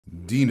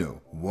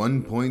Deno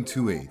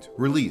 1.28,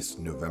 released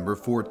November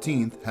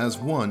 14th, has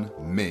one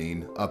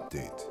main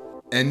update.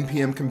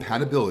 NPM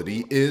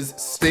compatibility is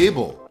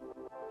stable.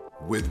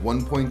 With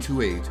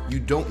 1.28, you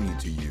don't need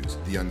to use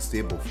the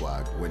unstable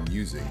flag when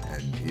using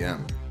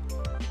NPM.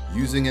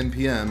 Using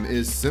NPM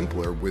is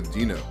simpler with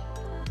Deno.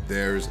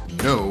 There's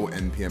no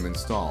NPM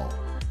install,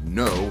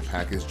 no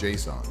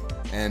package.json,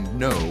 and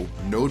no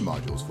node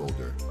modules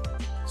folder.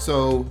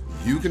 So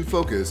you can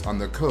focus on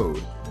the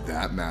code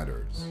that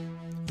matters.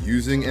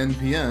 Using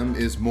NPM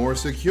is more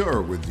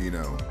secure with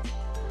Deno.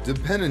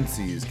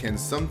 Dependencies can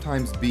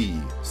sometimes be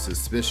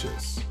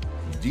suspicious.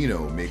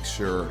 Deno makes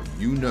sure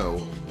you know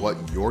what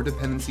your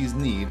dependencies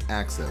need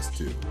access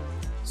to,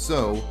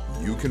 so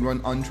you can run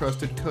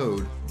untrusted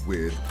code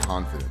with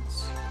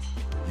confidence.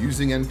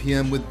 Using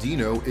NPM with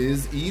Deno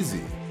is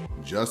easy.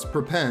 Just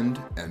prepend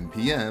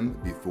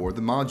npm before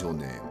the module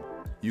name.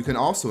 You can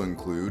also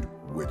include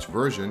which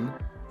version.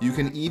 You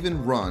can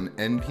even run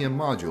npm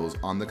modules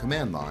on the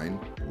command line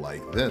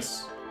like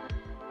this.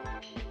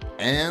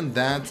 And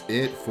that's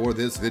it for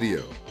this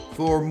video.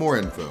 For more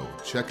info,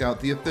 check out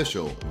the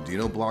official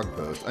Deno blog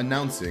post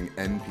announcing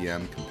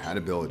NPM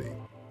compatibility.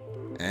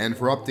 And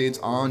for updates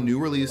on new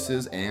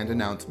releases and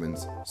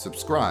announcements,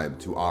 subscribe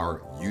to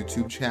our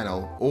YouTube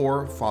channel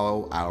or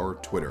follow our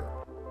Twitter.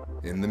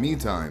 In the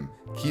meantime,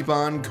 keep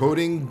on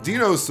coding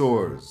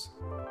dinosaurs!